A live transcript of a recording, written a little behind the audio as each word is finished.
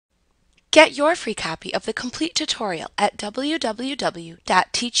Get your free copy of the complete tutorial at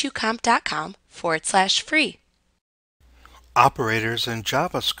www.teachucomp.com/free. Operators in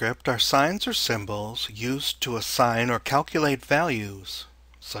JavaScript are signs or symbols used to assign or calculate values,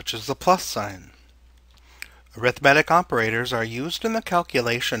 such as the plus sign. Arithmetic operators are used in the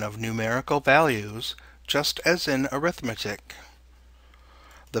calculation of numerical values, just as in arithmetic.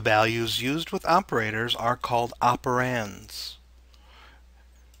 The values used with operators are called operands.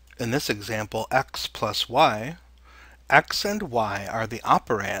 In this example, x plus y, x and y are the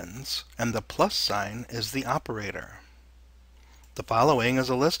operands, and the plus sign is the operator. The following is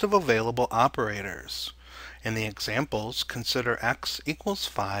a list of available operators. In the examples, consider x equals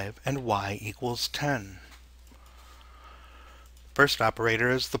 5 and y equals 10. First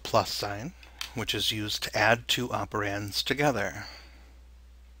operator is the plus sign, which is used to add two operands together.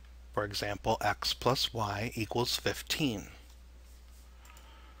 For example, x plus y equals 15.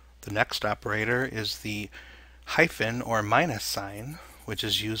 The next operator is the hyphen or minus sign, which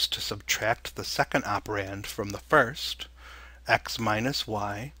is used to subtract the second operand from the first. X minus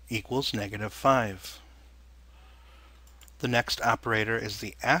y equals -5. The next operator is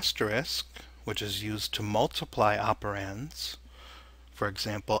the asterisk, which is used to multiply operands. For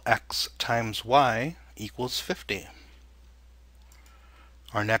example, x times y equals 50.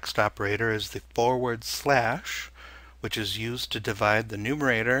 Our next operator is the forward slash, which is used to divide the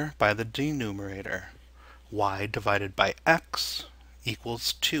numerator by the denominator. Y divided by x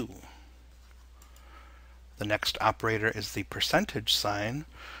equals 2. The next operator is the percentage sign,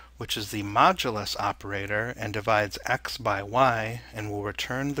 which is the modulus operator and divides x by y and will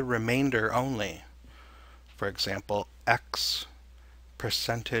return the remainder only. For example, x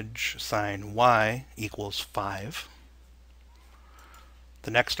percentage sign y equals 5.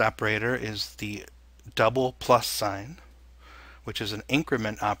 The next operator is the double plus sign, which is an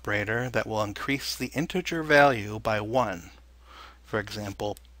increment operator that will increase the integer value by 1. For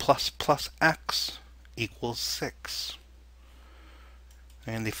example, plus plus x equals 6.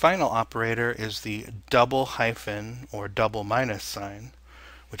 And the final operator is the double hyphen or double minus sign,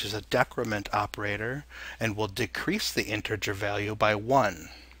 which is a decrement operator and will decrease the integer value by 1.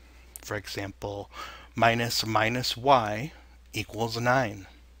 For example, minus minus y equals 9.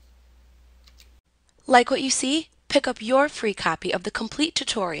 Like what you see? Pick up your free copy of the complete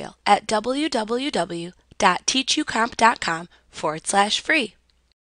tutorial at www.teachucomp.com/free.